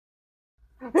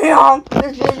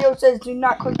This video says do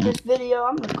not click this video.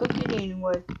 I'm gonna click it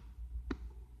anyway.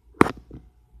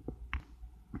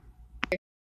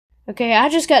 Okay, I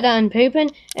just got done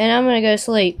pooping, and I'm gonna go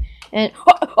sleep. And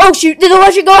oh shoot! Did the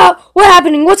electric go out? What's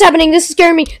happening? What's happening? This is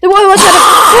scaring me. What's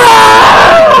happening?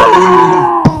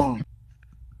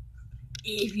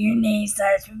 If your name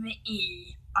starts with an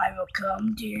E, I will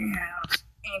come to your house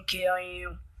and kill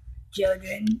you.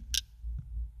 Children,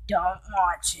 don't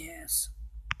watch this.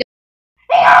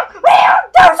 That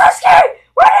was so scary!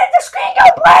 Why did the screen go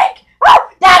blank? Oh,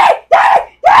 Daddy!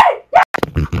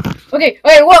 Okay,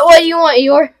 what do you want,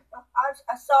 Eeyore?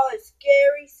 I saw a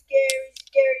scary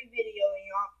video,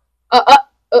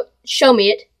 Show me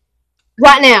it.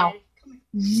 Right now.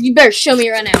 You better show me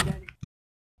it right now.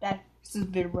 Dad, this is a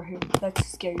video right here. That's a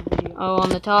scary video. Oh, on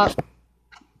the top?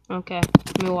 Okay,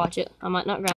 let me watch it. I might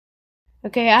not grab it.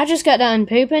 Okay, I just got done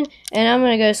pooping, and I'm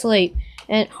gonna go sleep.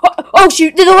 And oh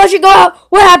shoot! Did the electric go out?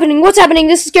 What's happening? What's happening?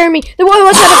 This is scaring me.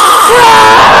 What's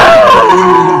happening?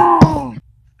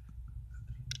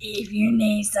 If your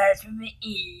name starts with an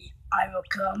E, I will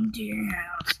come to your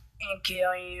house and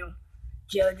kill you.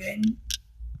 Children,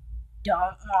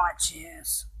 don't watch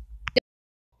this.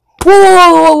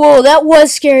 Whoa! That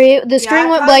was scary. The screen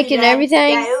went blank and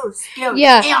everything. Yeah, it was scary.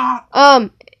 Yeah.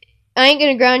 I ain't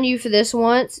gonna ground you for this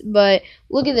once, but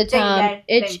look at the time.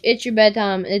 It's your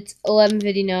bedtime. It's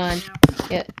 11:59.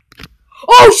 Yeah.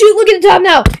 Oh shoot! Look at the time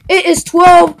now. It is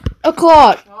 12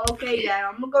 o'clock. Okay, Dad.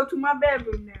 I'm gonna go to my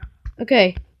bedroom now.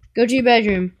 Okay, go to your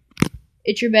bedroom.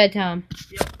 It's your bedtime.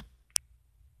 Yep.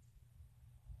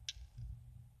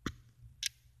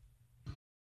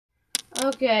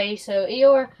 Okay, so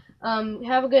Eeyore,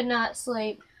 have a good night's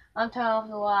sleep. I'm turning off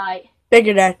the light. Thank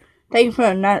you, Dad. Thank you for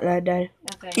the night, Dad.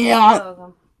 Okay. Yeah.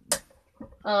 You're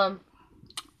welcome.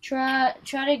 Try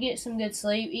to get some good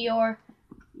sleep, Eeyore,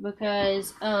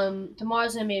 because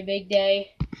tomorrow's gonna be a big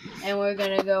day, and we're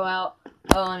gonna go out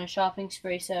on a shopping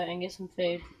spree and get some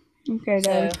food. Okay,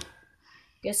 Dad. So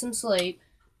get some sleep,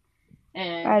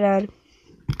 and bye, Dad.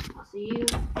 I'll see you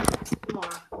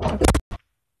tomorrow.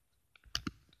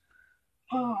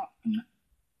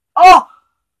 Oh!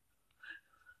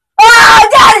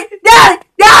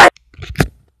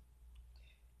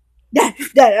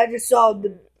 Dad, I just saw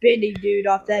the Bendy dude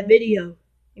off that video.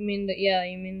 You mean the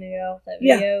guy off that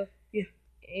video? Yeah.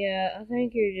 Yeah, I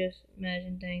think you're just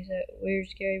imagining things. That weird,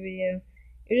 scary video.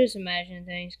 You're just imagining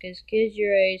things, because kids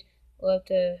your age love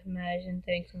to imagine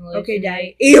things and hallucinate. Okay,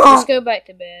 Daddy. Just go back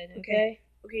to bed, okay?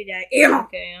 Okay, Daddy.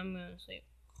 Okay, I'm gonna sleep.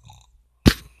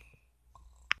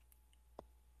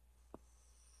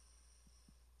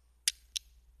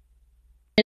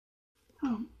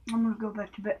 I'm gonna go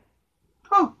back to bed.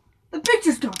 Oh, the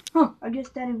picture's done. Huh, I guess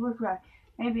Daddy was right.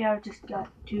 Maybe I just got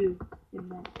too in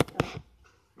that.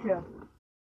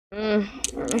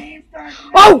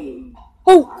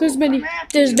 Oh, there's Bendy.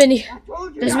 There's Bendy.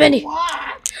 There's Bendy.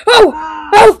 Oh,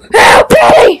 help,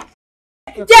 Bendy!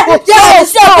 Dad,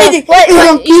 stop Bendy!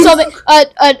 You saw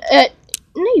it.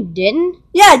 No, you didn't.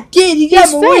 Yeah, I did. He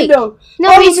got my window.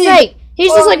 No, he's fake.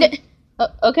 He's just like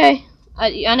okay.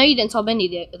 I know you didn't saw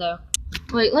Bendy though.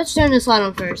 Wait, let's turn this light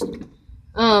on first.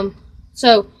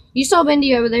 So you saw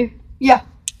Bendy over there? Yeah.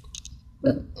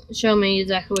 Show me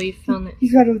exactly where you found it.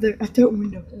 He's right over there at that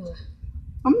window.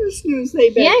 I'm just gonna stay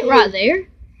back. He ain't right there.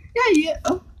 Yeah.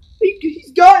 Oh,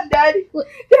 he's gone, Daddy. Look.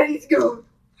 Daddy's gone.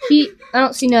 I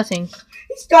don't see nothing.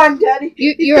 He's gone, Daddy.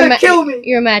 He's gonna kill me.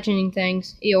 You're imagining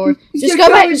things, Eeyore. He's Just go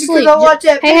back to sleep. I watched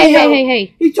that video.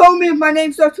 Hey. He told me if my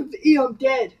name starts with the E, I'm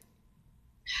dead.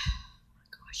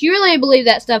 You really believe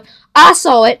that stuff? I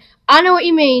saw it. I know what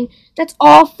you mean. That's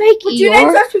all fake, But Eeyore. your name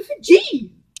starts with a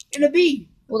G and a B.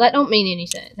 Well, that don't mean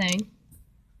anything.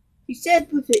 He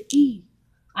said with an E.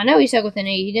 I know he said with an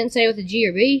E. He didn't say with a G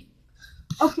or B.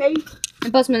 Okay.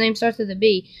 And plus, my name starts with a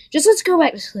B. Just let's go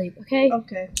back to sleep, okay?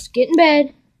 Okay. Just get in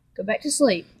bed. Go back to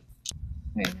sleep.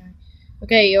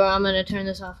 Okay, I'm gonna turn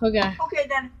this off. Okay. Okay,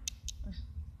 then.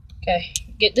 Okay,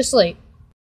 get to sleep.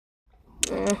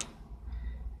 What?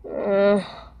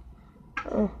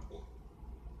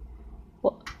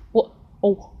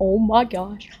 Oh my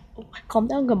gosh. Oh, calm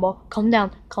down, Gumball. Calm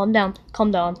down.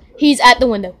 He's at the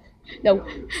window. No,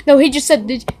 he just said,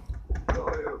 the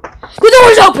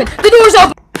door's open!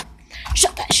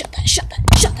 Shut that.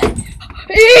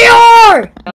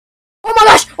 Eeyore!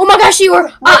 Oh my gosh,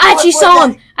 Eeyore! I actually saw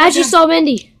him. I actually saw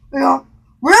Bendy. Yeah.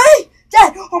 Really?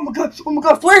 Dad! Oh my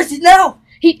god, where is he now?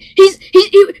 He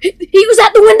was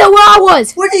at the window where I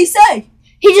was. What did he say?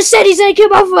 He just said he's gonna kill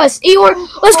both of us. Eeyore,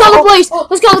 let's call the police.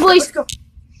 Let's call the police. Let's go.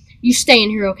 You stay in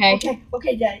here, okay?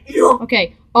 Okay, Daddy. Eeyore.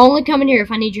 Okay, only come in here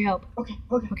if I need your help. Okay.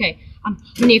 Okay, I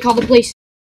need to call the police.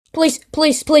 Please,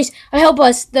 help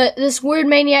us. This weird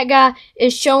maniac guy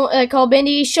is called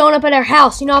Bendy. He's showing up at our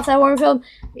house. You know, off that one film?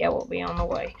 Yeah, we'll be on the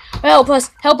way. Help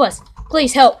us.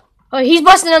 Please help. Oh, he's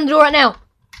busting on the door right now.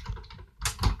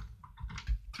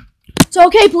 It's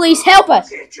okay, please help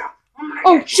us.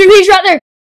 Oh, shoot, he's right there.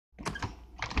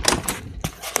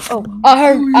 Oh, I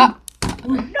heard.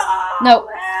 No.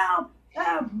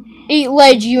 Eat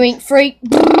ledge, you ain't freak.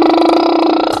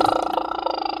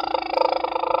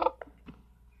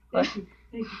 What?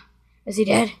 Is he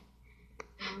dead?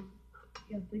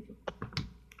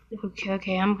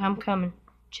 Okay, I'm coming.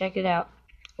 Check it out.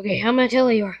 Okay, how am I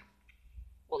telling you?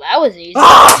 Well, that was easy.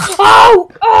 Oh!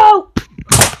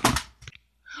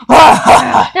 No,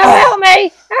 help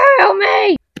me! Help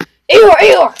me!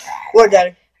 Eeyore! What,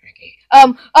 Daddy?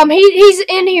 He's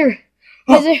in here.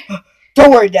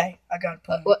 Don't worry, Daddy. I got a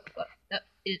plan. What?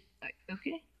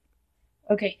 Okay.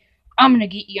 Okay, I'm gonna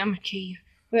get you. I'm gonna kill you.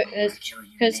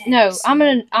 Because no, I'm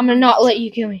gonna not let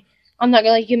you kill me. I'm not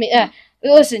gonna let you kill me.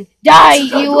 Listen, die,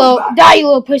 you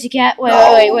little pussycat. Wait.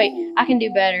 I can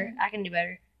do better.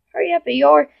 Hurry up,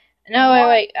 Eeyore. No,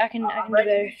 wait. I can do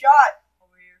better.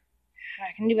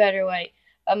 I can do better. Wait.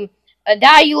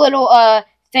 Die, you little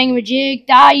thingamajig.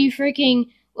 Die, you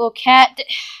freaking little cat.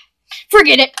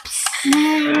 Forget it.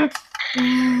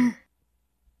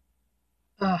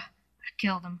 I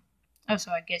killed him. Oh,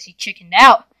 so I guess he chickened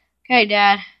out. Okay,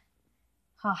 Dad.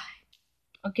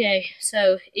 Okay,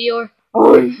 so Eeyore,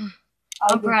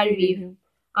 I'm proud of you.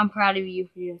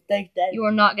 Yeah, thanks, Daddy. You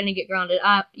are not gonna get grounded.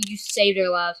 You saved our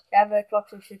lives. I have an Xbox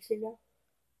 360 now.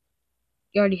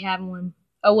 You already have one.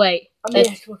 Oh wait. I'm the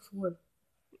Xbox One.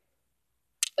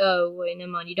 Oh wait,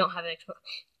 never mind. You don't have an Xbox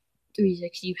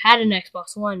 360. You had an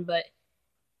Xbox One, but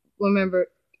remember,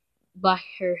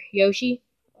 Yoshi,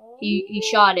 he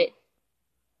shot it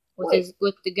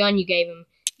with the gun you gave him.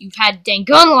 You've had dang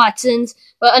gun license,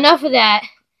 but enough of that.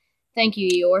 Thank you,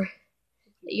 Eeyore.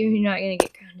 You're not gonna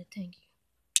get grounded. Thank you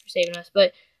for saving us.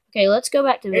 But okay, let's go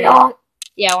back to bed.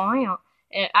 Yeah, well, hang on.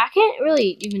 And I can't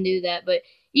really even do that, but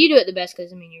you do it the best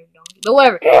because I mean you're a donkey. But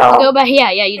whatever. Let's go back. Yeah,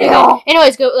 you do it.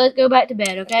 Anyways, let's go back to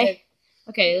bed. Okay.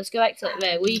 Okay, let's go back to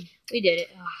bed. We did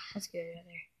it. Oh, that's good right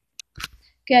there.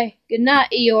 Okay. Good night,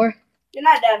 Eeyore. Good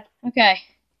night, Dad. Okay.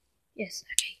 Yes.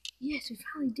 Okay. Yes, we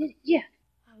finally did it. Yeah.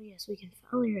 Oh yes, we can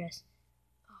finally rest.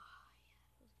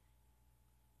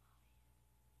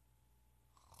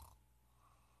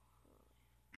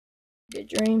 Good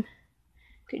dream.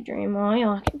 Oh yeah,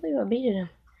 I can't believe I beat him.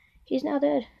 He's now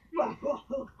dead.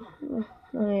 Oh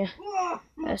yeah,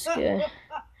 that's good.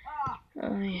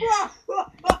 Oh yeah.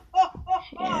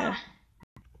 Yeah.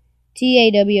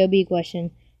 TAWOB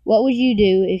question. What would you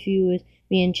do if you was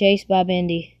being chased by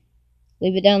Bendy?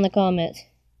 Leave it down in the comments.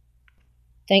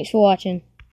 Thanks for watching.